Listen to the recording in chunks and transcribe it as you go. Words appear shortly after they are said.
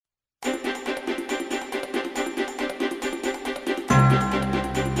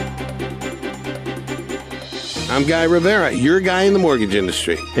I'm Guy Rivera, your guy in the mortgage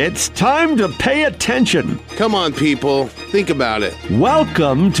industry. It's time to pay attention. Come on, people. Think about it.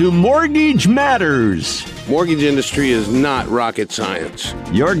 Welcome to Mortgage Matters. Mortgage industry is not rocket science.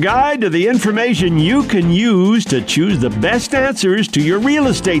 Your guide to the information you can use to choose the best answers to your real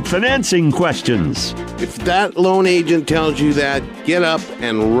estate financing questions. If that loan agent tells you that, get up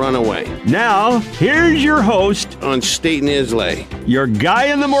and run away. Now, here's your host On State and Islay. Your guy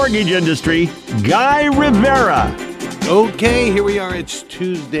in the mortgage industry, Guy Rivera. Okay, here we are. It's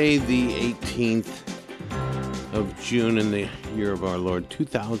Tuesday, the 18th of June in the year of our Lord,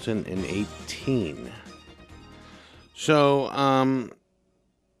 2018. So,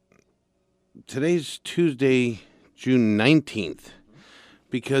 today's Tuesday, June 19th,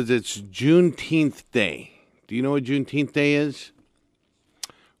 because it's Juneteenth Day. Do you know what Juneteenth Day is?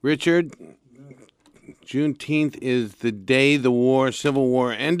 Richard? Juneteenth is the day the Civil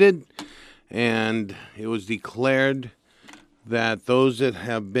War ended, and it was declared that those that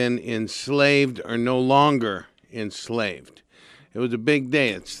have been enslaved are no longer enslaved. It was a big day.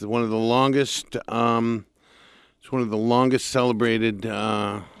 It's one of the longest celebrated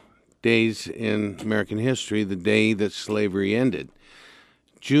days in American history, the day that slavery ended.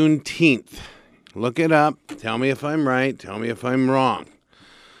 Juneteenth. Look it up. Tell me if I'm right. Tell me if I'm wrong.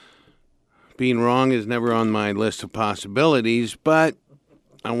 Being wrong is never on my list of possibilities, but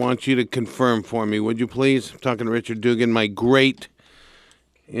I want you to confirm for me, would you please? I'm talking to Richard Dugan, my great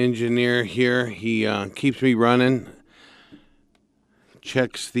engineer here. He keeps me running,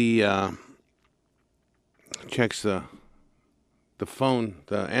 checks the phone,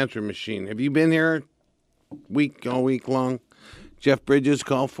 the answer machine. Have you been here all week long? Jeff Bridges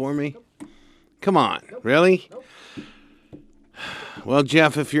called for me? Come on, really? Well,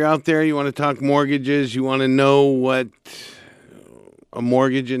 Jeff, if you're out there, you want to talk mortgages, you want to know what a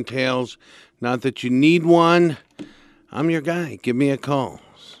mortgage entails, not that you need one, I'm your guy. Give me a call.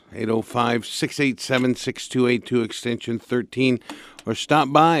 805-687-6282, extension 13, or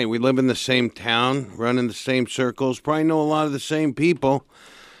stop by. We live in the same town, run in the same circles, probably know a lot of the same people.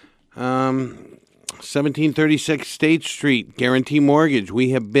 1736 State Street, Guarantee Mortgage. We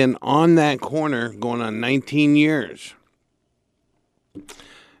have been on that corner going on 19 years.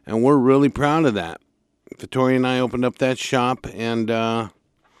 And we're really proud of that. Victoria and I opened up that shop 19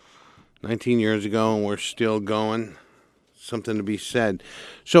 years ago, and we're still going. Something to be said.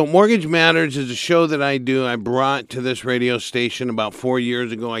 So Mortgage Matters is a show that I do. I brought to this radio station about 4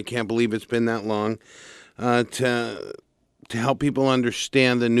 years ago. I can't believe it's been that long. To help people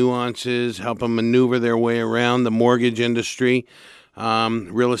understand the nuances, help them maneuver their way around the mortgage industry,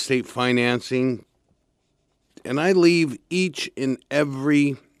 real estate financing. And I leave each and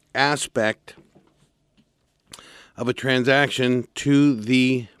every aspect of a transaction to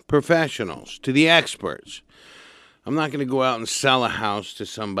the professionals, to the experts. I'm not going to go out and sell a house to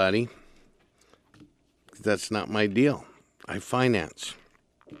somebody. That's not my deal. I finance.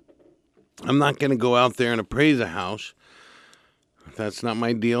 I'm not going to go out there and appraise a house. That's not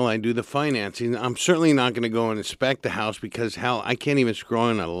my deal. I do the financing. I'm certainly not going to go and inspect the house because, hell, I can't even screw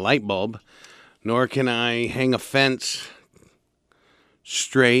in a light bulb, nor can I hang a fence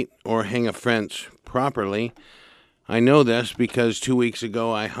straight or hang a fence properly. I know this because 2 weeks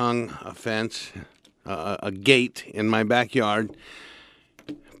ago I hung a fence, a gate in my backyard.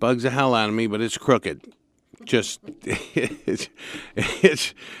 Bugs the hell out of me, but it's crooked. It's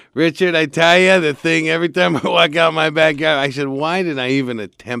Richard, I tell you, the thing, every time I walk out my backyard, I said, why did I even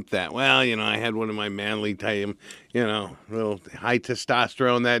attempt that? Well, I had one of my manly type, little high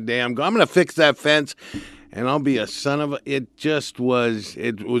testosterone that day. I'm going to fix that fence, and I'll be a son of a... It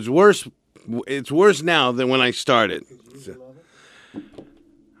was worse. It's worse now than when I started.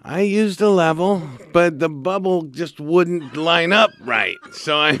 I used a level, but the bubble just wouldn't line up right.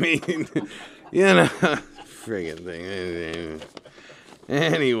 So, I mean, friggin' thing.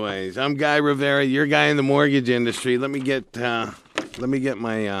 Anyways, I'm Guy Rivera, your guy in the mortgage industry. Let me get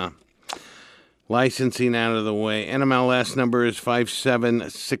my licensing out of the way. NMLS number is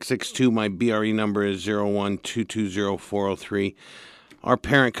 57662. My BRE number is 01220-403. Our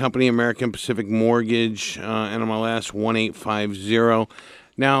parent company, American Pacific Mortgage, NMLS 1850.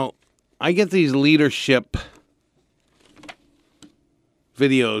 Now, I get these leadership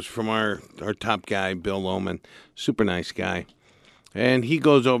videos from our top guy, Bill Lohman. Super nice guy. And he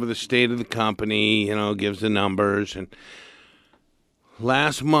goes over the state of the company, gives the numbers. And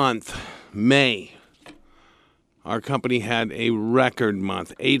last month, May, our company had a record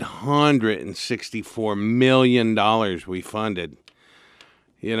month, $864 million we funded.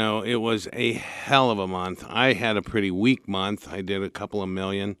 It was a hell of a month. I had a pretty weak month. I did a couple of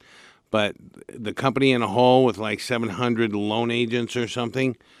million. But the company in a whole with like 700 loan agents or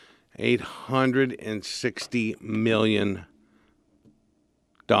something, $860 million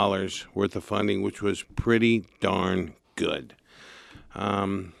worth of funding, which was pretty darn good.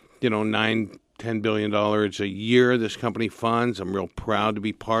 $9-10 billion a year this company funds. I'm real proud to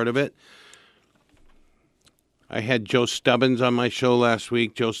be part of it. I had Joe Stubbins on my show last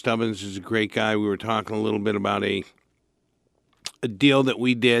week. Joe Stubbins is a great guy. We were talking a little bit about a deal that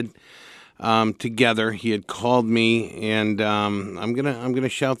we did together. He had called me, and I'm gonna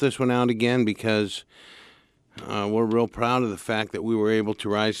shout this one out again because we're real proud of the fact that we were able to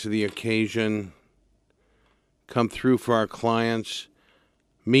rise to the occasion, come through for our clients,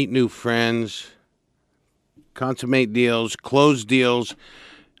 meet new friends, consummate deals, close deals,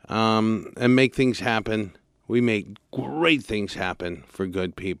 and make things happen. We make great things happen for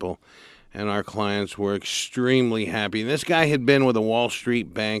good people, and our clients were extremely happy. And this guy had been with a Wall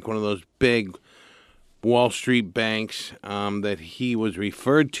Street bank, one of those big Wall Street banks that he was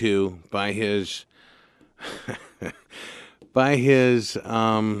referred to by his his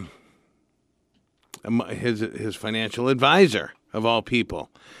financial advisor, of all people.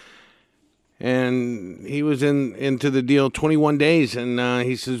 And he was into the deal 21 days, and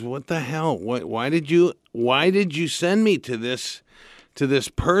he says, "What the hell? Why did you send me to this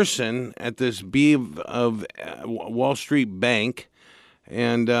person at this B of Wall Street bank,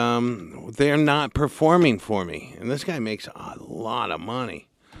 and they're not performing for me?" And this guy makes a lot of money.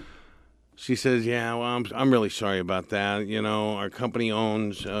 She says, "Yeah, well, I'm really sorry about that. Our company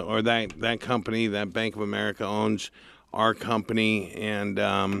owns, or that company, that Bank of America owns our company, and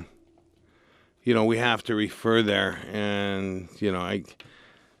we have to refer there." And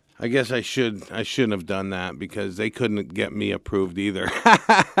I guess I shouldn't have done that because they couldn't get me approved either.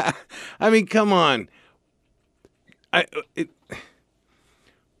 I mean, come on.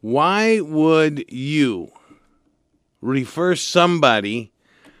 Why would you refer somebody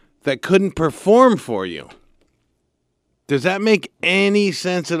that couldn't perform for you? Does that make any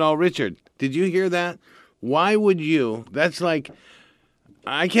sense at all, Richard? Did you hear that? Why would you? That's like,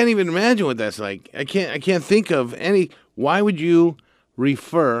 I can't even imagine what that's like. I can't think of any. Why would you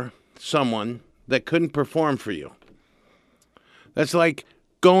refer someone that couldn't perform for you? That's like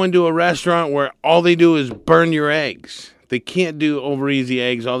going to a restaurant where all they do is burn your eggs. They can't do over easy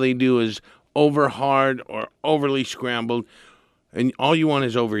eggs. All they do is over hard or overly scrambled, and all you want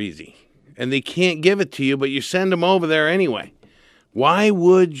is over easy. And they can't give it to you, but you send them over there anyway. Why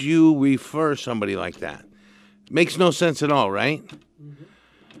would you refer somebody like that? Makes no sense at all, right?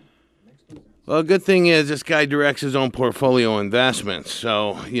 Well, the good thing is this guy directs his own portfolio investments.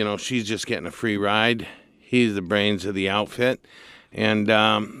 So, she's just getting a free ride. He's the brains of the outfit. And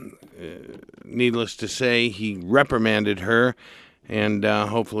needless to say, he reprimanded her. And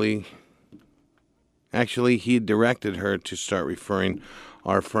hopefully, actually, he directed her to start referring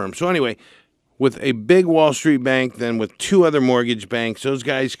our firm. So anyway, with a big Wall Street bank, then with two other mortgage banks, those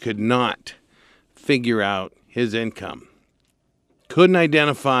guys could not figure out his income. Couldn't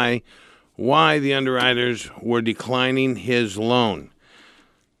identify why the underwriters were declining his loan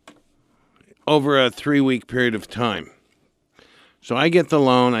over a 3-week period of time. So I get the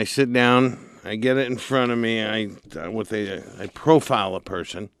loan, I sit down, I get it in front of me, I profile a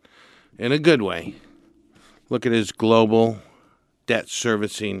person in a good way. Look at his global debt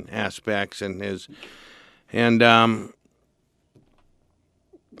servicing aspects and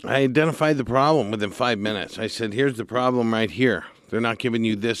I identified the problem within 5 minutes. I said, "Here's the problem right here. They're not giving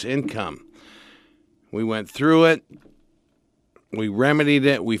you this income." We went through it. We remedied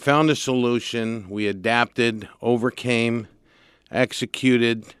it. We found a solution. We adapted, overcame,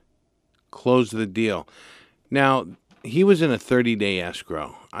 executed, closed the deal. Now, he was in a 30-day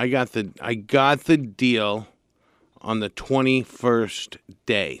escrow. I got the deal on the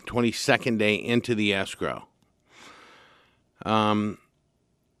 22nd day into the escrow.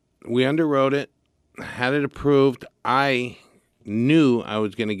 We underwrote it, had it approved. I knew I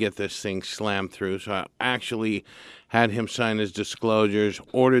was going to get this thing slammed through, so I actually had him sign his disclosures,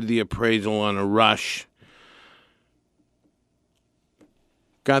 ordered the appraisal on a rush,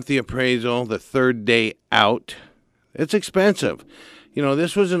 got the appraisal the third day out. It's expensive.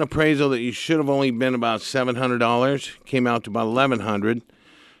 This was an appraisal that you should have only been about $700, came out to about $1,100,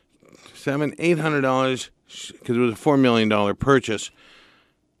 $800, because it was a $4 million purchase.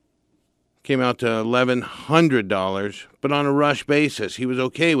 Came out to $1,100, but on a rush basis. He was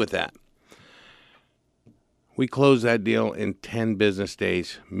okay with that. We closed that deal in 10 business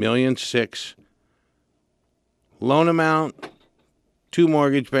days. $1.6 million loan amount. 2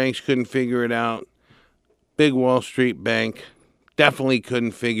 mortgage banks couldn't figure it out. Big Wall Street bank definitely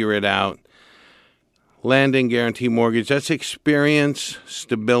couldn't figure it out. Land and Guarantee Mortgage, that's experience,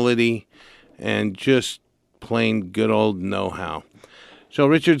 stability, and just plain good old know-how. So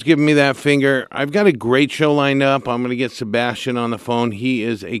Richard's giving me that finger. I've got a great show lined up. I'm going to get Sebastian on the phone. He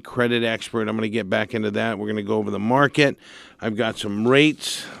is a credit expert. I'm going to get back into that. We're going to go over the market. I've got some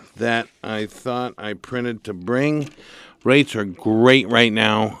rates that I thought I printed to bring. Rates are great right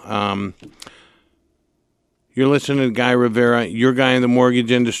now. You're listening to Guy Rivera, your guy in the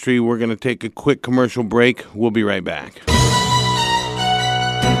mortgage industry. We're going to take a quick commercial break. We'll be right back.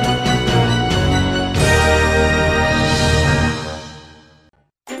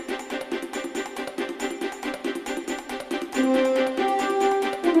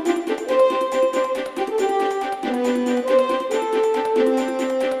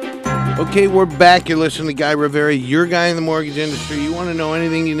 Okay, we're back. You're listening to Guy Rivera, your guy in the mortgage industry. You want to know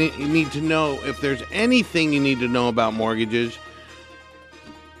anything you need to know. If there's anything you need to know about mortgages,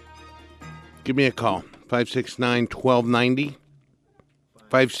 give me a call. 569-1290.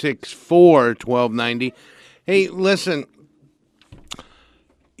 564-1290. Hey, listen,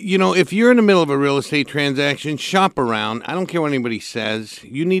 if you're in the middle of a real estate transaction, shop around. I don't care what anybody says.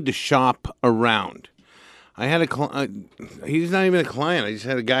 You need to shop around. I had he's not even a client. I just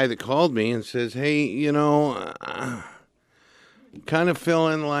had a guy that called me and says, hey, kind of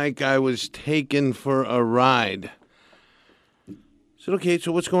feeling like I was taken for a ride. I said, okay,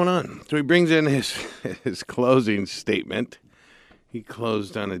 so what's going on? So he brings in his closing statement. He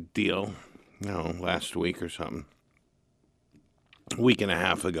closed on a deal, last week or something, a week and a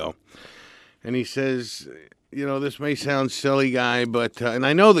half ago. And he says, this may sound silly, Guy, but, and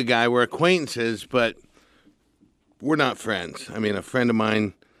I know the guy, we're acquaintances, but we're not friends. I mean, friends of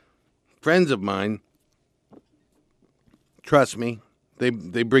mine, trust me, they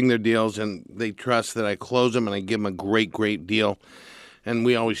bring their deals and they trust that I close them and I give them a great, great deal. And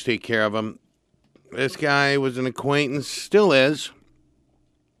we always take care of them. This guy was an acquaintance, still is.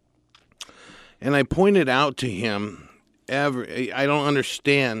 And I pointed out to him, I don't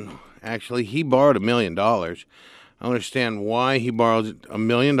understand, actually, he borrowed $1 million. I understand why he borrowed $1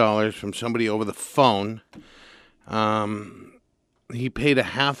 million from somebody over the phone. He paid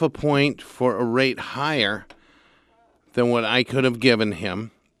 0.5 point for a rate higher than what I could have given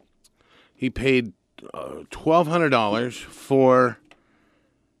him. He paid $1,200 for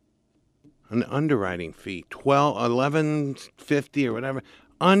an underwriting fee, $11.50 or whatever,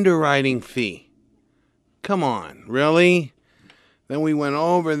 underwriting fee. Come on, really? Then we went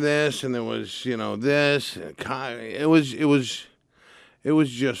over this, and there was, this. It was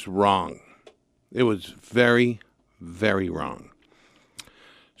just wrong. It was very, very wrong.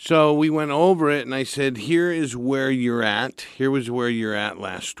 So we went over it, and I said, here is where you're at. Here was where you're at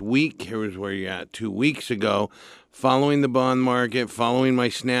last week. Here was where you're at 2 weeks ago, following the bond market, following my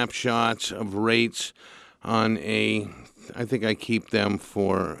snapshots of rates on I think I keep them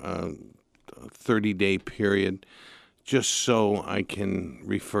for a 30-day period, just so I can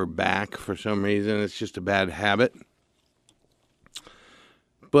refer back for some reason. It's just a bad habit.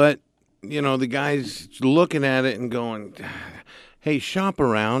 But the guy's looking at it and going, hey, shop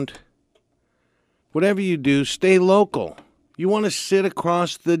around. Whatever you do, stay local. You want to sit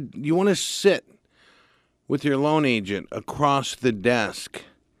with your loan agent across the desk.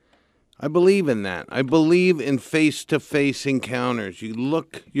 I believe in that. I believe in face-to-face encounters. You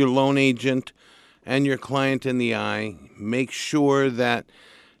look your loan agent and your client in the eye. Make sure that,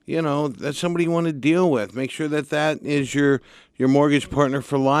 that's somebody you want to deal with. Make sure that is your mortgage partner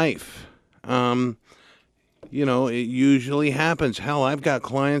for life. It usually happens. Hell, I've got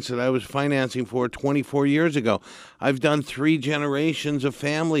clients that I was financing for 24 years ago. I've done 3 generations of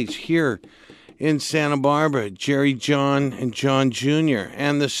families here in Santa Barbara, Jerry, John, and John Jr.,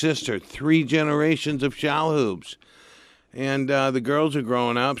 and the sister, 3 generations of Shalhoubs. And the girls are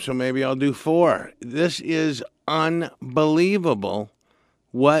growing up, so maybe I'll do 4. This is unbelievable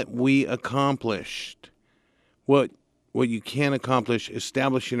what we accomplished. What you can accomplish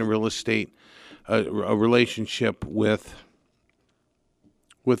establishing a real estate a relationship with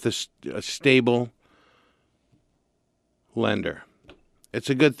a stable lender. It's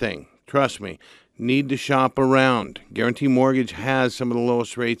a good thing. Trust me. Need to shop around. Guarantee Mortgage has some of the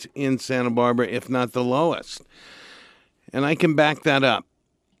lowest rates in Santa Barbara, if not the lowest. And I can back that up.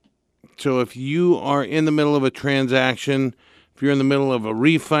 So if you are in the middle of a transaction, if you're in the middle of a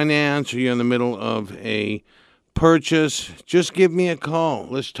refinance or you're in the middle of a purchase, just give me a call.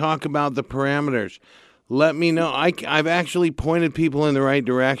 Let's talk about the parameters. Let me know. I've actually pointed people in the right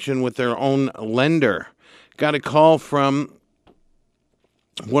direction with their own lender. Got a call from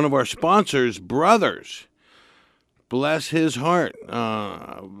one of our sponsors' brothers. bless his heart.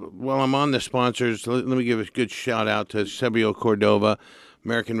 While I'm on the sponsors, let me give a good shout out to Sebio Cordova,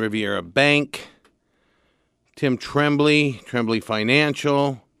 American Riviera Bank, Tim Tremblay, Tremblay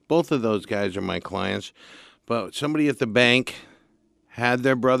Financial. Both of those guys are my clients. But somebody at the bank had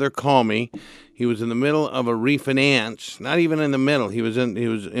their brother call me. He was in the middle of a refinance. Not even in the middle. He was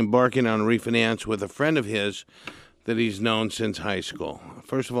embarking on a refinance with a friend of his that he's known since high school.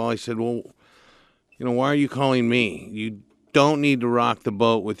 First of all, I said, well, why are you calling me? You don't need to rock the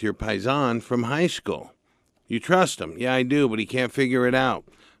boat with your paisan from high school. You trust him. Yeah, I do, but he can't figure it out.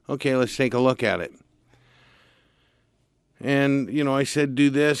 Okay, let's take a look at it. And, I said,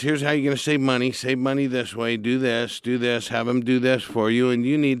 do this. Here's how you're going to save money. Save money this way. Do this. Have him do this for you. And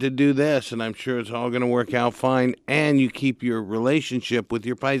you need to do this. And I'm sure it's all going to work out fine. And you keep your relationship with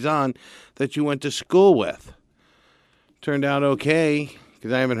your paisan that you went to school with. Turned out okay,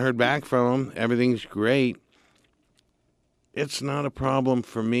 because I haven't heard back from him. Everything's great. It's not a problem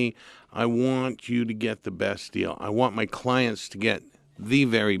for me. I want you to get the best deal. I want my clients to get the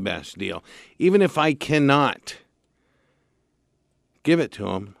very best deal. Even if I cannot give it to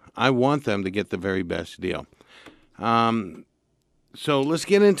them, I want them to get the very best deal. So let's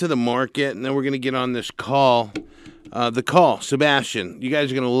get into the market, and then we're going to get on this call. The call, Sebastian. You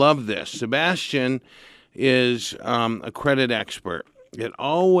guys are going to love this. Sebastian is a credit expert. It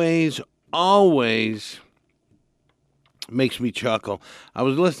always makes me chuckle. I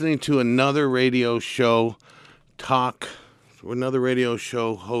was listening to another radio show host, whatever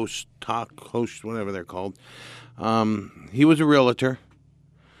they're called. He was a realtor,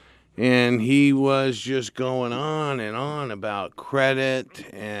 and he was just going on and on about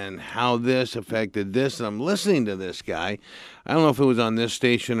credit and how this affected this. And I'm listening to this guy. I don't know if it was on this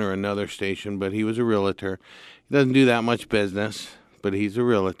station or another station, but he was a realtor. He doesn't do that much business, but he's a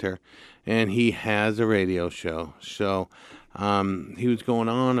realtor, and he has a radio show. So he was going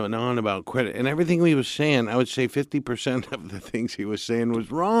on and on about credit, and everything he was saying, I would say 50% of the things he was saying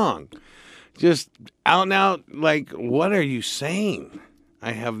was wrong. Just out and out, like, what are you saying?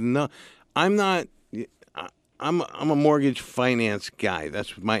 I'm a mortgage finance guy.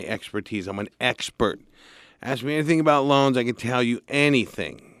 That's my expertise. I'm an expert. Ask me anything about loans, I can tell you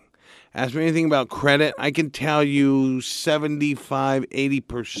anything. Ask me anything about credit, I can tell you 75,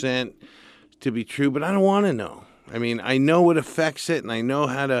 80% to be true, but I don't want to know. I mean, I know what affects it, and I know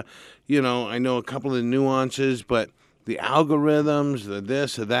how to, I know a couple of nuances, but the algorithms, the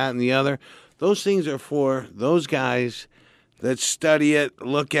this, the that, and the other, those things are for those guys that study it,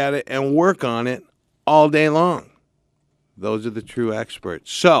 look at it, and work on it all day long. Those are the true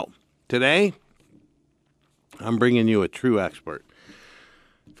experts. So, today, I'm bringing you a true expert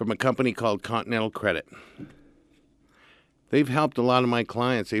from a company called Continental Credit. They've helped a lot of my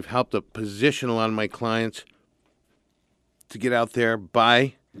clients. They've helped to position a lot of my clients to get out there,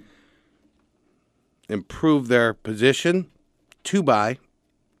 buy, improve their position to buy,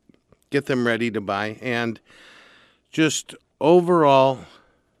 get them ready to buy, and just overall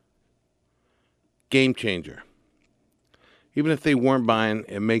game changer. Even if they weren't buying,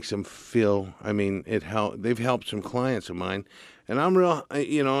 it makes them feel, they've helped some clients of mine, and I'm real,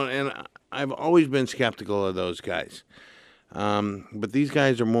 and I've always been skeptical of those guys. But these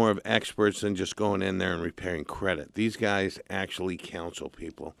guys are more of experts than just going in there and repairing credit. These guys actually counsel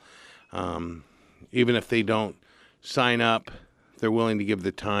people. Even if they don't sign up, they're willing to give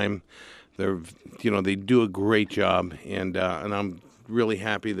the time. They do a great job, and I'm really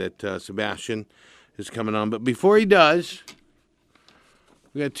happy that Sebastian is coming on. But before he does,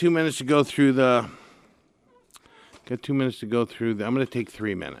 we got 2 minutes to go through I'm going to take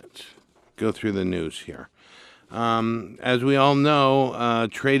 3 minutes. Go through the news here. As we all know,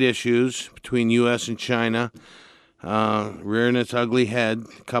 trade issues between U.S. and China rearing its ugly head,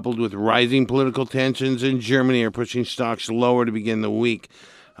 coupled with rising political tensions in Germany, are pushing stocks lower to begin the week.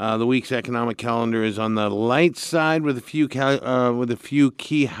 The week's economic calendar is on the light side with a few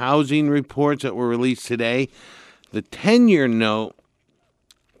key housing reports that were released today. The 10-year note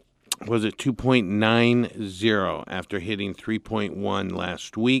was at 2.90 after hitting 3.1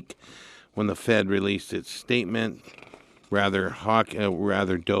 last week when the Fed released its statement. Rather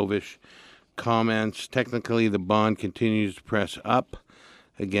dovish comments. Technically, the bond continues to press up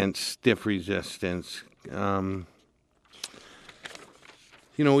against stiff resistance.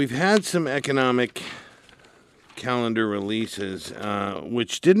 We've had some economic calendar releases,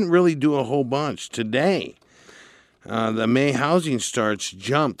 which didn't really do a whole bunch. Today, the May housing starts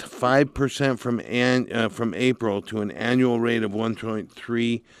jumped 5% from April to an annual rate of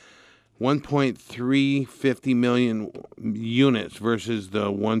 1.350 million units versus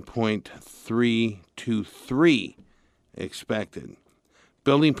the 1.323 expected.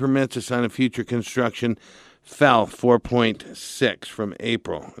 Building permits assigned to future construction fell 4.6 from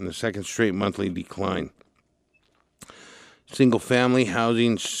April in the second straight monthly decline. Single-family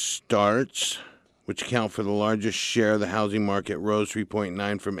housing starts, which account for the largest share of the housing market, rose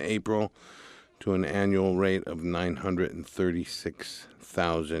 3.9 from April to an annual rate of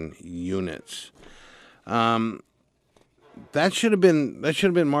 936,000 units. That should have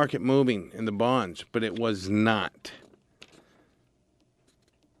been market moving in the bonds, but it was not.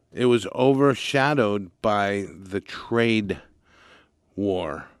 It was overshadowed by the trade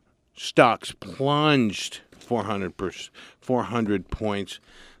war. Stocks plunged 400 points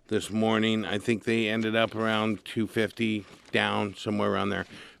this morning. I think they ended up around 250, down somewhere around there.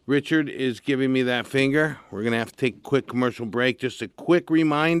 Richard is giving me that finger. We're going to have to take a quick commercial break. Just a quick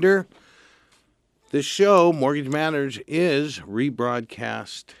reminder, this show, Mortgage Matters, is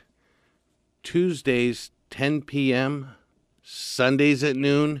rebroadcast Tuesdays, 10 p.m., Sundays at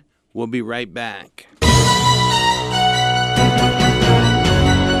noon. We'll be right back.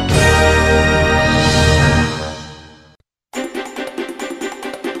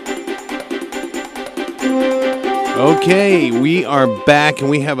 Okay, we are back, and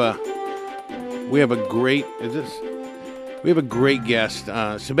we have a great guest.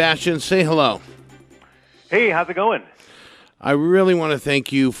 Sebastian, say hello. Hey, how's it going? I really want to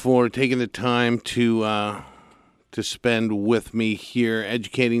thank you for taking the time to spend with me here,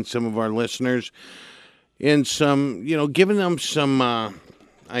 educating some of our listeners and giving them some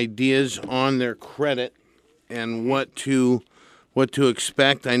ideas on their credit and what to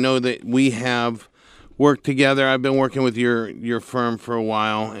expect. I know that we have worked together. I've been working with your firm for a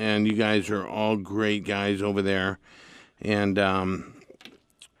while, and you guys are all great guys over there, and I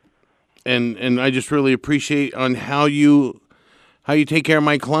just really appreciate on how you take care of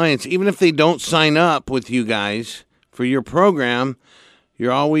my clients. Even if they don't sign up with you guys for your program,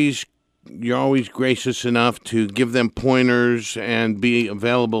 you're always gracious enough to give them pointers and be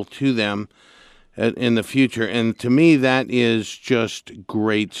available to them in the future. And to me, that is just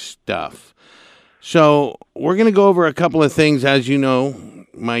great stuff. So we're going to go over a couple of things. As you know,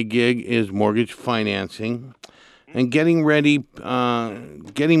 my gig is mortgage financing and getting mortgage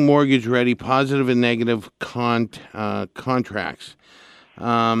ready, positive and negative contracts.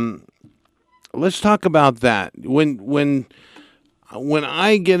 Let's talk about that. When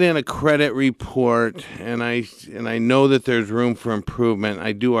I get in a credit report and I know that there's room for improvement,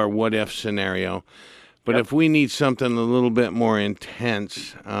 I do our what if scenario. But if we need something a little bit more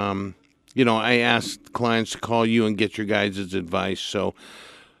intense, I ask clients to call you and get your guys' advice. So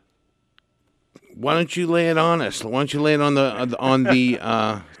why don't you lay it on us? Why don't you lay it on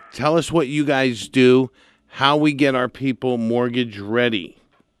the tell us what you guys do, how we get our people mortgage ready.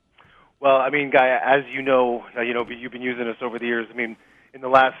 Well, I mean, Guy, as you know, you've been using us over the years. I mean, in the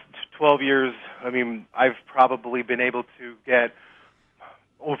last 12 years, I've probably been able to get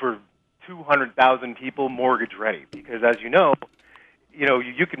over 200,000 people mortgage ready because, as you know,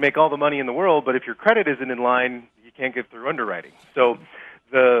 you can make all the money in the world, but if your credit isn't in line, you can't get through underwriting. So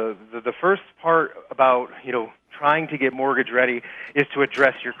the first part about, trying to get mortgage ready is to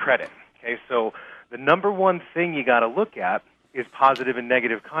address your credit. Okay, so the number one thing you got to look at is positive and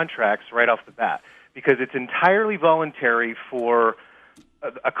negative contracts right off the bat, because it's entirely voluntary for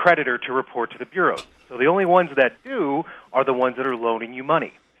a creditor to report to the bureaus. So the only ones that do are the ones that are loaning you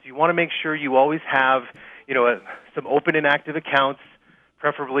money. So you want to make sure you always have, some open and active accounts,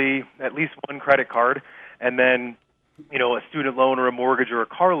 preferably at least one credit card, and then, a student loan or a mortgage or a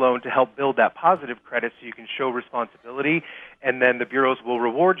car loan to help build that positive credit so you can show responsibility, and then the bureaus will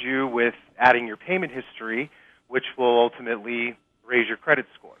reward you with adding your payment history, which will ultimately raise your credit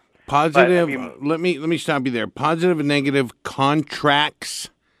score. Positive. But, let me stop you there. Positive and negative contracts.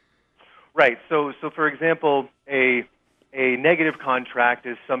 Right. So for example, a negative contract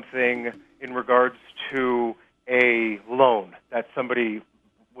is something in regards to a loan that somebody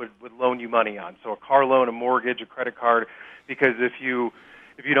would loan you money on. So a car loan, a mortgage, a credit card, because if you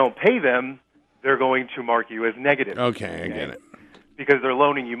don't pay them, they're going to mark you as negative. Okay, I get it. Because they're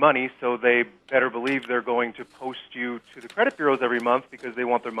loaning you money, so they better believe they're going to post you to the credit bureaus every month because they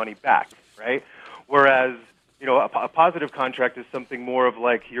want their money back, right? Whereas, a positive contract is something more of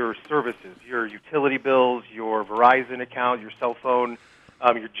like your services, your utility bills, your Verizon account, your cell phone,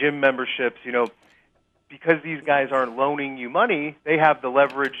 your gym memberships, because these guys aren't loaning you money, they have the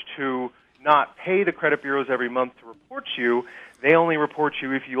leverage to not pay the credit bureaus every month to report you. They only report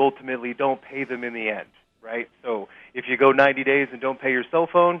you if you ultimately don't pay them in the end. Right? So if you go 90 days and don't pay your cell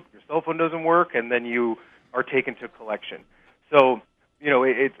phone doesn't work, and then you are taken to collection. So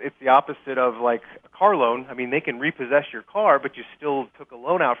it's the opposite of like a car loan. I mean, they can repossess your car, but you still took a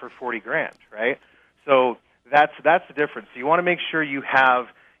loan out for $40,000, right? So that's the difference. So you want to make sure you have,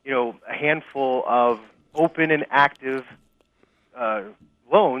 a handful of open and active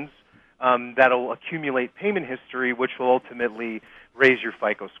loans that'll accumulate payment history, which will ultimately raise your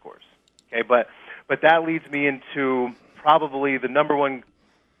FICO scores. Okay, but that leads me into probably the number one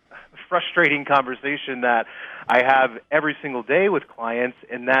frustrating conversation that I have every single day with clients,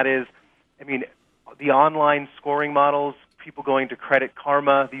 and that is, the online scoring models, people going to Credit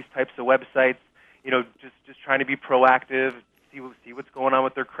Karma, these types of websites, just trying to be proactive, see what's going on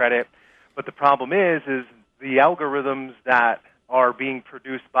with their credit. But the problem is the algorithms that are being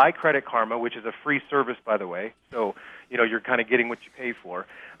produced by Credit Karma, which is a free service, by the way, so you're kind of getting what you pay for,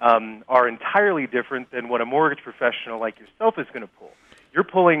 are entirely different than what a mortgage professional like yourself is going to pull. You're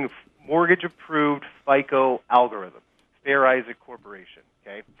pulling mortgage-approved FICO algorithms, Fair Isaac Corporation,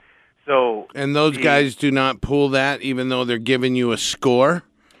 okay? So, and those guys do not pull that even though they're giving you a score?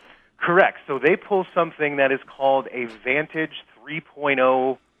 Correct. So they pull something that is called a Vantage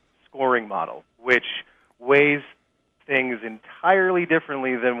 3.0 scoring model, which weighs things entirely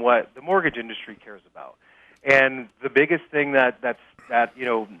differently than what the mortgage industry cares about. And the biggest thing that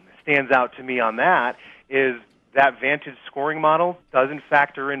stands out to me on that is that Vantage scoring model doesn't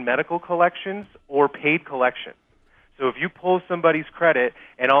factor in medical collections or paid collections. So if you pull somebody's credit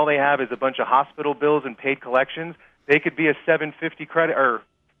and all they have is a bunch of hospital bills and paid collections, they could be a 750 credit or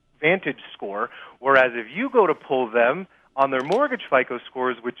Vantage score, whereas if you go to pull them on their mortgage FICO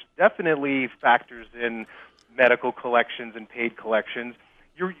scores, which definitely factors in medical collections and paid collections,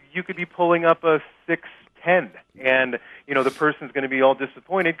 you could be pulling up a 610, and the person's going to be all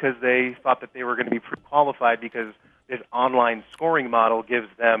disappointed because they thought that they were going to be pre-qualified because this online scoring model gives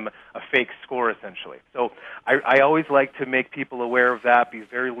them a fake score, essentially. So I always like to make people aware of that, be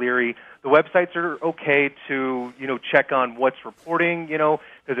very leery. The websites are okay to, check on what's reporting,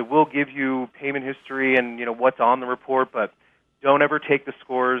 because it will give you payment history and, what's on the report, but don't ever take the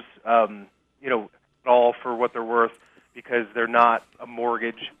scores, at all for what they're worth because they're not a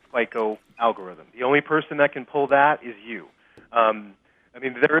mortgage FICO algorithm. The only person that can pull that is you.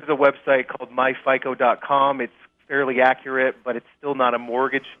 There is a website called myfico.com. It's fairly accurate, but it's still not a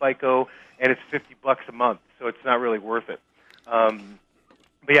mortgage FICO, and it's $50 a month, so it's not really worth it.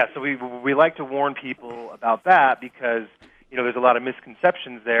 So we like to warn people about that because there's a lot of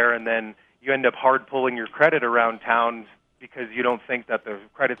misconceptions there, and then you end up hard pulling your credit around town because you don't think that the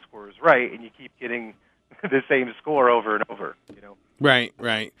credit score is right, and you keep getting the same score over and over.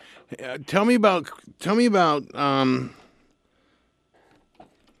 Right. Tell me about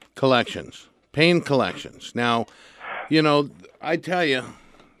collections. Paying collections. Now, I tell you,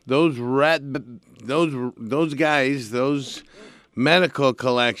 those guys, those medical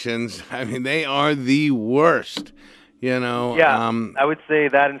collections, they are the worst. I would say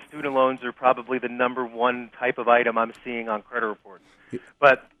that and student loans are probably the number one type of item I'm seeing on credit reports.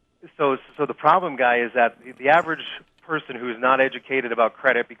 But so the problem, Guy, is that the average person who is not educated about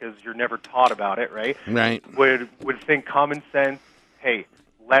credit because you're never taught about it, right? Right. Would think common sense, hey,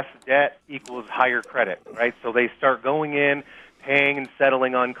 less debt equals higher credit, right? So they start going in, paying and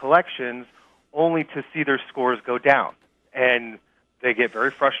settling on collections only to see their scores go down. And they get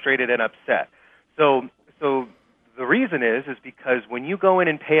very frustrated and upset. So the reason is because when you go in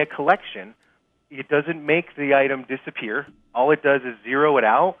and pay a collection, it doesn't make the item disappear. All it does is zero it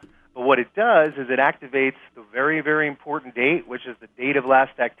out. But what it does is it activates the very, very important date, which is the date of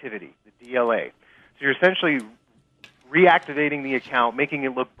last activity, the DLA. So you're essentially reactivating the account, making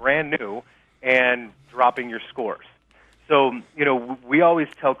it look brand new, and dropping your scores. So, we always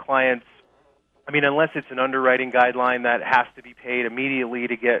tell clients, unless it's an underwriting guideline that has to be paid immediately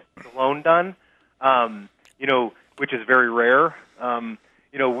to get the loan done, which is very rare,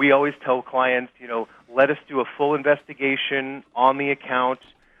 we always tell clients, let us do a full investigation on the account,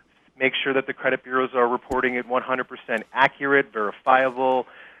 make sure that the credit bureaus are reporting it 100% accurate, verifiable,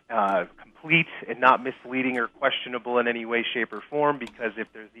 complete, and not misleading or questionable in any way, shape, or form, because if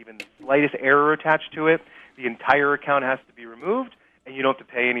there's even the slightest error attached to it, the entire account has to be removed, and you don't have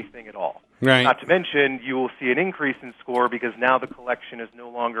to pay anything at all. Right. Not to mention, you will see an increase in score because now the collection is no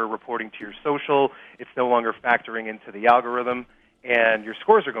longer reporting to your social, it's no longer factoring into the algorithm, and your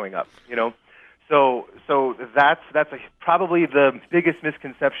scores are going up, So that's probably the biggest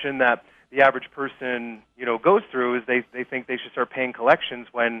misconception that the average person, goes through is they think they should start paying collections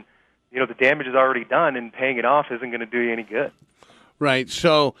when, the damage is already done and paying it off isn't going to do you any good. Right.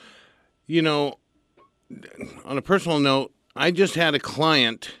 So, on a personal note, I just had a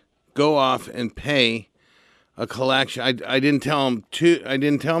client go off and pay a collection. I didn't tell them to. I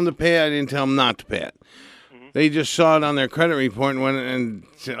didn't tell them to pay it. I didn't tell them not to pay it. They just saw it on their credit report and went and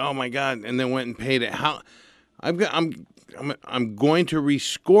said, "Oh my God!" and then went and paid it. How? I'm going to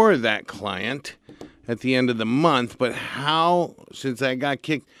rescore that client at the end of the month. But how? Since I got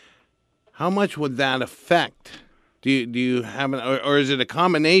kicked, how much would that affect? Do you have or is it a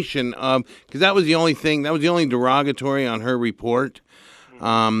combination of? Because that was the only thing. That was the only derogatory on her report.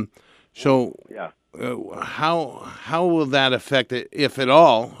 So Yeah. How will that affect it, if at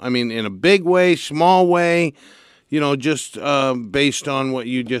all? I mean, in a big way, small way, just based on what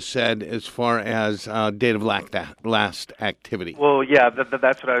you just said as far as date of last activity. Well, yeah,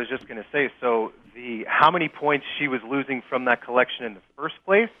 that's what I was just going to say. So how many points she was losing from that collection in the first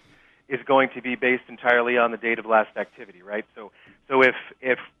place is going to be based entirely on the date of last activity, right? So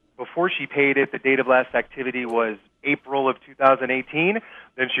if before she paid it, the date of last activity was April of 2018,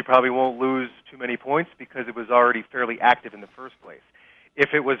 then she probably won't lose too many points because it was already fairly active in the first place.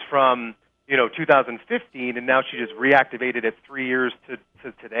 If it was from 2015 and now she just reactivated it 3 years to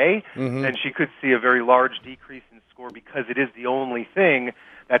today, then she could see a very large decrease in score because it is the only thing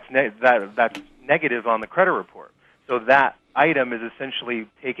that's negative on the credit report. So that item is essentially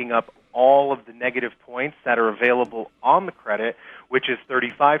taking up all of the negative points that are available on the credit, which is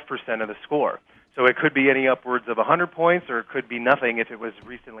 35% of the score. So it could be any upwards of 100 points, or it could be nothing if it was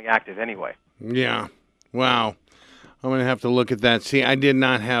recently active anyway. Yeah. Wow. I'm going to have to look at that. See, I did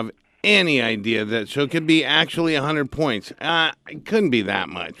not have any idea that. So it could be actually 100 points. It couldn't be that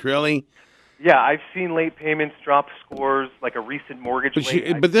much, really. Yeah, I've seen late payments drop scores, like a recent mortgage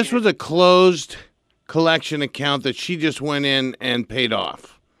But this was a closed collection account that she just went in and paid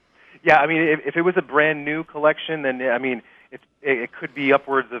off. Yeah, I mean, if it was a brand new collection, then, I mean, it could be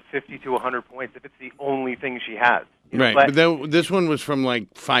upwards of 50 to 100 points if it's the only thing she has. Right, but this one was from like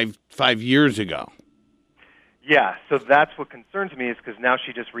five years ago. Yeah, so that's what concerns me is because now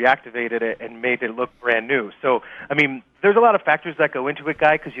she just reactivated it and made it look brand new. So, I mean, there's a lot of factors that go into it,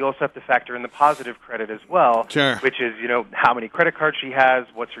 Guy, because you also have to factor in the positive credit as well, sure. Which is, how many credit cards she has,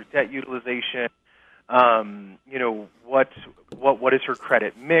 what's her debt utilization, what is her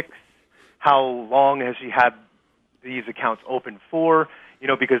credit mix, how long has she had these accounts open for,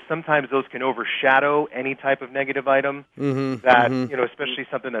 because sometimes those can overshadow any type of negative item especially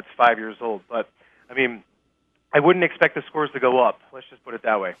something that's 5 years old. But, I mean, I wouldn't expect the scores to go up. Let's just put it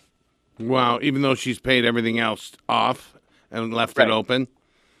that way. Wow, even though she's paid everything else off and left it open?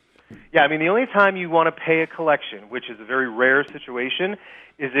 Yeah, I mean, the only time you want to pay a collection, which is a very rare situation,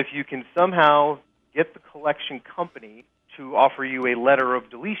 is if you can somehow get the collection company to offer you a letter of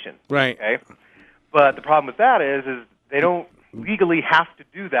deletion. Right. Okay? But the problem with that is they don't legally have to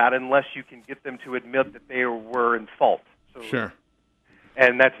do that unless you can get them to admit that they were in fault. So, sure.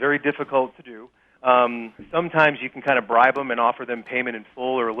 And that's very difficult to do. Sometimes you can kind of bribe them and offer them payment in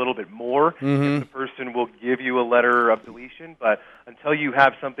full or a little bit more if the person will give you a letter of deletion. But until you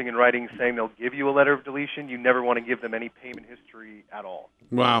have something in writing saying they'll give you a letter of deletion, you never want to give them any payment history at all.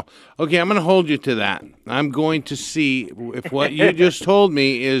 Wow. Okay, I'm going to hold you to that. I'm going to see if what you just told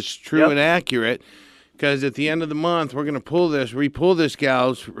me is true and accurate, because at the end of the month, we're going to re-pull this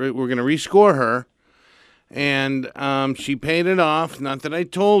gal's, we're going to rescore her. And she paid it off, not that I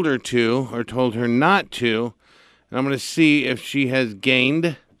told her to or told her not to. And I'm going to see if she has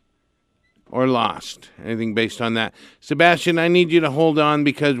gained or lost, anything based on that. Sebastian, I need you to hold on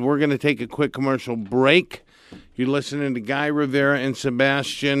because we're going to take a quick commercial break. You're listening to Guy Rivera and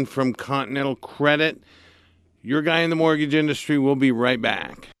Sebastian from Continental Credit. Your guy in the mortgage industry. We'll be right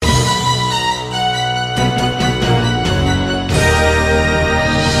back.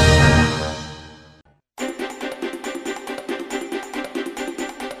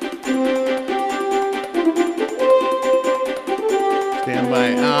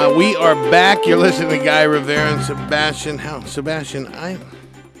 We are back. You're listening to Guy Rivera and Sebastian. Sebastian, I've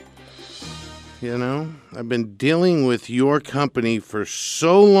been dealing with your company for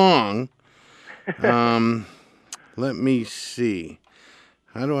so long. Let me see.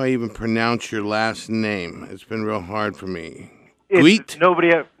 How do I even pronounce your last name? It's been real hard for me. Guit?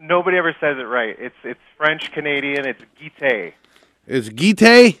 Nobody ever says it right. It's French Canadian. It's Guite. It's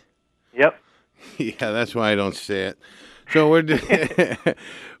Guite? Yep. Yeah, that's why I don't say it. So we're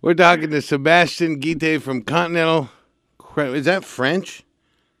talking to Sebastian Guite from Continental. Is that French?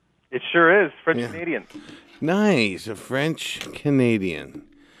 It sure is. French-Canadian. Nice. A French-Canadian.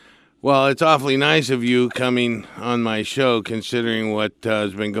 Well, it's awfully nice of you coming on my show, considering what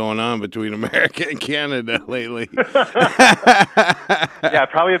has been going on between America and Canada lately. Yeah,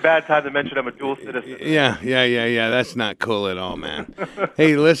 probably a bad time to mention I'm a dual citizen. Yeah. That's not cool at all, man.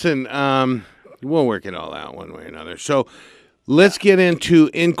 Hey, listen, We'll work it all out one way or another. So let's get into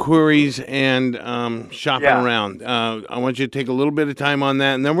inquiries and shopping around. I want you to take a little bit of time on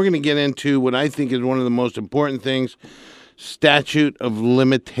that, and then we're going to get into what I think is one of the most important things, statute of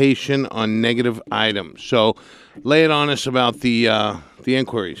limitation on negative items. So lay it on us about the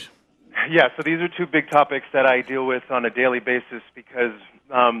inquiries. Yeah, so these are two big topics that I deal with on a daily basis because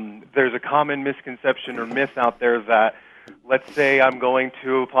there's a common misconception or myth out there that, let's say I'm going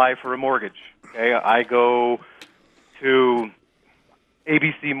to apply for a mortgage. Okay, I go to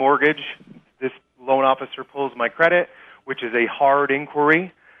ABC Mortgage. This loan officer pulls my credit, which is a hard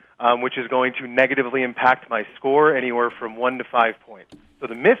inquiry, which is going to negatively impact my score anywhere from 1 to 5 points. So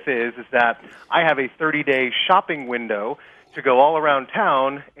the myth is that I have a 30-day shopping window to go all around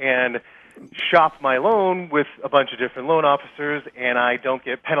town and shop my loan with a bunch of different loan officers, and I don't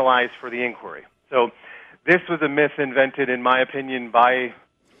get penalized for the inquiry. So this was a myth invented, in my opinion, by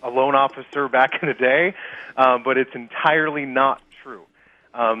a loan officer back in the day, but it's entirely not true.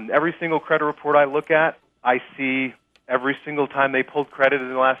 Every single credit report I look at, I see every single time they pulled credit in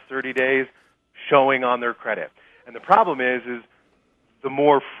the last 30 days showing on their credit. And the problem is the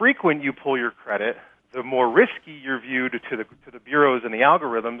more frequent you pull your credit, the more risky you're viewed to the bureaus and the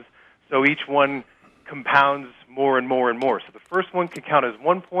algorithms, so each one compounds more and more and more. So the first one can count as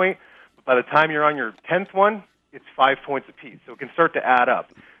 1 point, but by the time you're on your 10th one, it's 5 points apiece. So it can start to add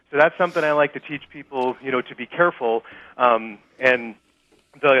up. So that's something I like to teach people, to be careful. You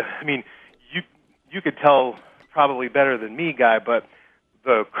could tell probably better than me, Guy, but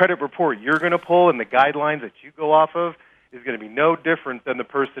the credit report you're going to pull and the guidelines that you go off of is going to be no different than the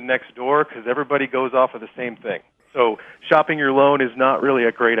person next door because everybody goes off of the same thing. So shopping your loan is not really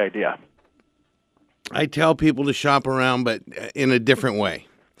a great idea. I tell people to shop around, but in a different way.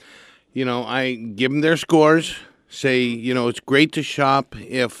 I give them their scores, say, it's great to shop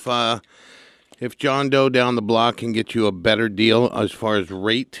if John Doe down the block can get you a better deal as far as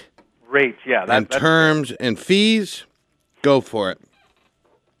rate. Rate, yeah. And terms and fees, go for it.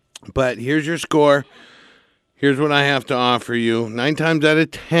 But here's your score. Here's what I have to offer you. 9 times out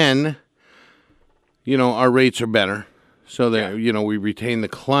of 10, our rates are better. So that, we retain the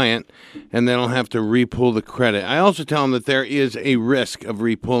client and they don't have to repull the credit. I also tell them that there is a risk of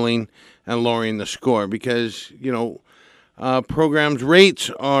repulling and lowering the score because, programs' rates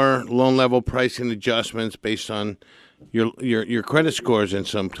are loan level pricing adjustments based on your credit scores in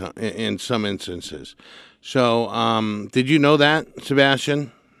some instances. So, did you know that,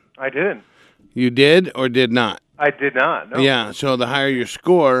 Sebastian? I didn't. You did or did not? I did not, no. Yeah, so the higher your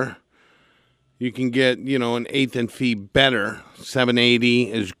score, you can get, an eighth and fee better.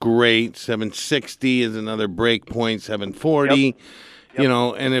 780 is great. 760 is another break point. 740,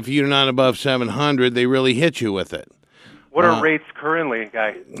 Yep. And if you're not above 700, they really hit you with it. What are rates currently,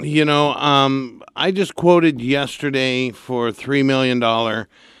 Guy? I just quoted yesterday for $3 million,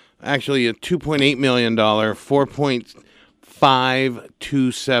 actually a $2.8 million,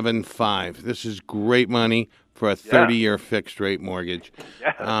 4.5275. This is great money for a 30-year fixed rate mortgage.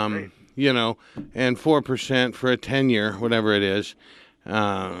 Yeah, that's great. And 4% for a 10-year, whatever it is.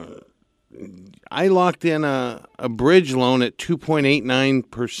 I locked in a bridge loan at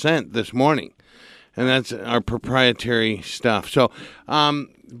 2.89% this morning, and that's our proprietary stuff. So,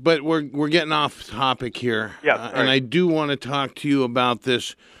 but we're getting off topic here. Yeah, and I do want to talk to you about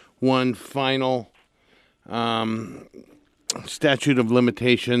this one final statute of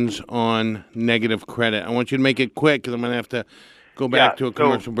limitations on negative credit. I want you to make it quick because I'm going to have to go back to a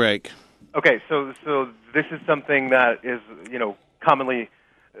commercial break. Okay, so this is something that is, commonly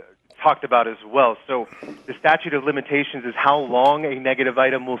talked about as well. So the statute of limitations is how long a negative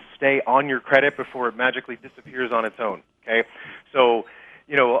item will stay on your credit before it magically disappears on its own, okay? So,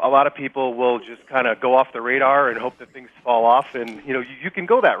 a lot of people will just kind of go off the radar and hope that things fall off, and, you can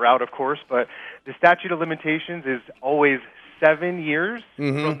go that route, of course, but the statute of limitations is always 7 years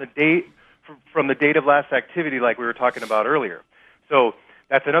from the date of last activity like we were talking about earlier. So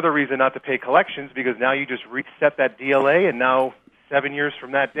that's another reason not to pay collections because now you just reset that DLA, and now 7 years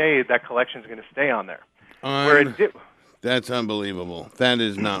from that day, that collection is going to stay on there. That's unbelievable. That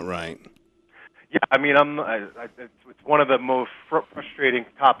is not right. Yeah, I mean, it's one of the most frustrating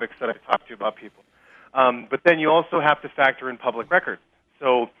topics that I talk to about people. But then you also have to factor in public record.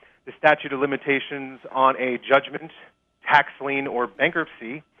 So the statute of limitations on a judgment, tax lien, or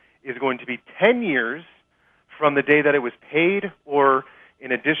bankruptcy is going to be 10 years from the day that it was paid, or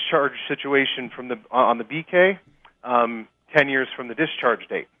in a discharge situation on the BK, 10 years from the discharge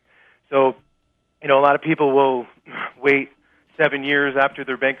date. So, a lot of people will wait 7 years after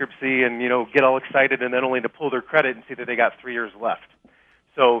their bankruptcy and, get all excited and then only to pull their credit and see that they got 3 years left.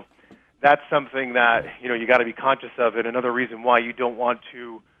 So that's something that, you got to be conscious of, and another reason why you don't want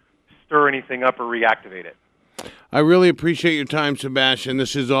to stir anything up or reactivate it. I really appreciate your time, Sebastian.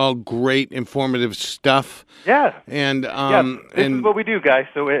 This is all great, informative stuff. Yeah. And this is what we do, guys.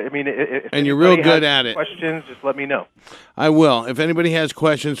 So, if you're real good at it. Questions, just let me know. I will. If anybody has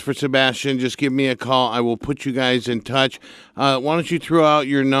questions for Sebastian, just give me a call. I will put you guys in touch. Why don't you throw out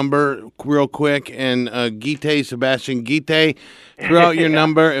your number real quick? And Sebastian Guite, throw out your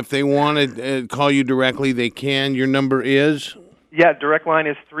number. If they want to call you directly, they can. Your number is? Yeah, direct line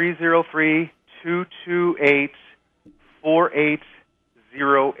is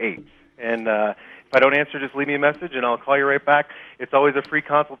 303-228-4808. And if I don't answer, just leave me a message, and I'll call you right back. It's always a free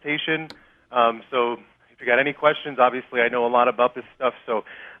consultation. So if you got any questions, obviously I know a lot about this stuff, so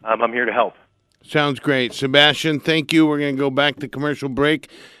I'm here to help. Sounds great. Sebastian, thank you. We're going to go back to commercial break,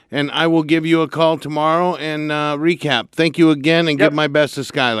 and I will give you a call tomorrow and recap. Thank you again, and give my best to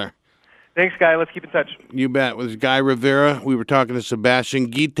Skylar. Thanks, Guy. Let's keep in touch. You bet. With Guy Rivera, we were talking to Sebastian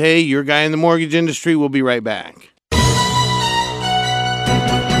Guite, your guy in the mortgage industry. We'll be right back.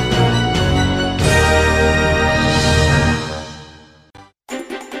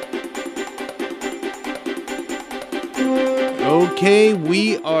 Okay,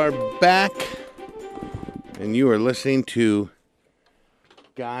 we are back, and you are listening to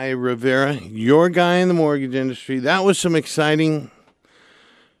Guy Rivera, your guy in the mortgage industry. That was some exciting,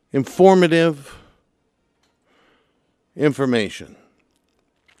 informative information.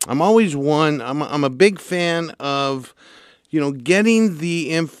 I'm always I'm a big fan of, getting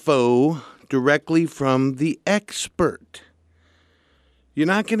the info directly from the expert. You're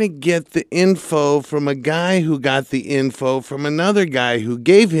not going to get the info from a guy who got the info from another guy who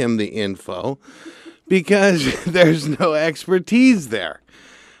gave him the info, because there's no expertise there.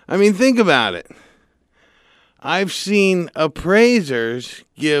 I mean, think about it. I've seen appraisers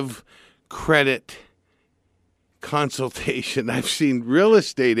give credit consultation. I've seen real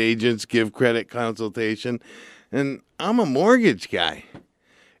estate agents give credit consultation, and I'm a mortgage guy.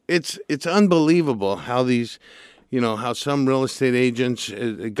 It's unbelievable how these, how some real estate agents,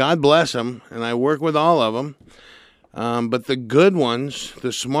 God bless them, and I work with all of them, but the good ones,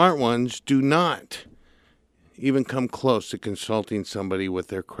 the smart ones, do not even come close to consulting somebody with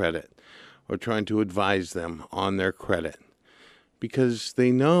their credit or trying to advise them on their credit, because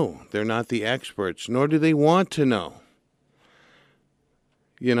they know they're not the experts, nor do they want to know.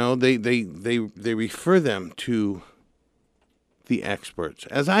 They refer them to the experts,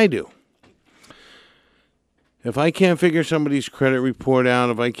 as I do. If I can't figure somebody's credit report out,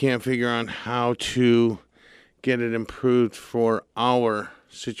 if I can't figure out how to get it improved for our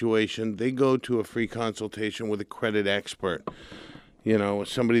situation, they go to a free consultation with a credit expert.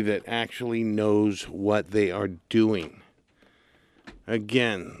 Somebody that actually knows what they are doing.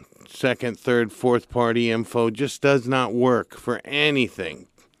 Again, second, third, fourth party info just does not work for anything.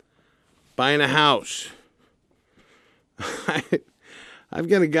 Buying a house. I've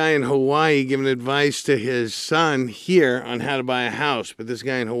got a guy in Hawaii giving advice to his son here on how to buy a house. But this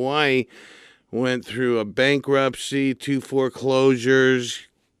guy in Hawaii went through a bankruptcy, 2 foreclosures,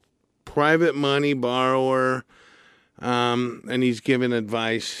 private money borrower, and he's giving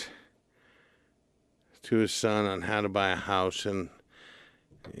advice to his son on how to buy a house. And,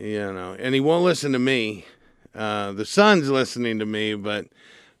 and he won't listen to me. The son's listening to me, but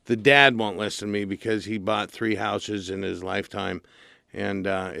the dad won't listen to me because he bought 3 houses in his lifetime. And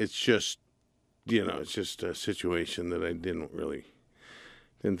it's just a situation that I didn't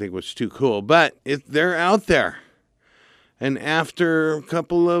think was too cool. But they're out there. And after a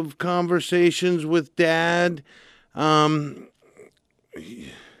couple of conversations with Dad, and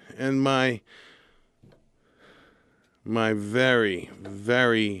my very,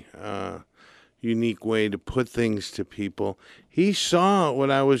 very unique way to put things to people, he finally saw what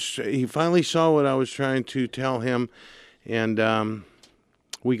I was trying to tell him, and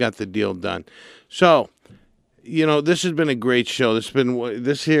we got the deal done. So, this has been a great show.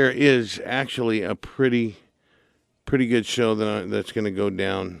 This here is actually a pretty good show that's going to go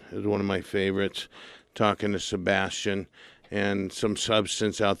down as one of my favorites. Talking to Sebastian and some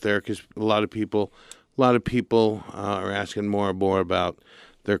substance out there, because a lot of people are asking more and more about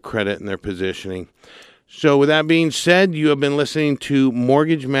their credit and their positioning. So, with that being said, you have been listening to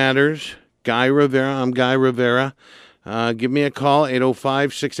Mortgage Matters. Guy Rivera. I'm Guy Rivera. Give me a call,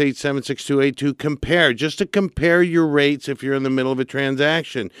 805-687-6282. Compare your rates if you're in the middle of a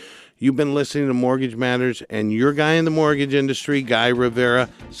transaction. You've been listening to Mortgage Matters, and your guy in the mortgage industry, Guy Rivera.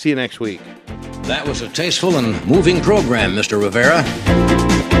 See you next week. That was a tasteful and moving program, Mr. Rivera.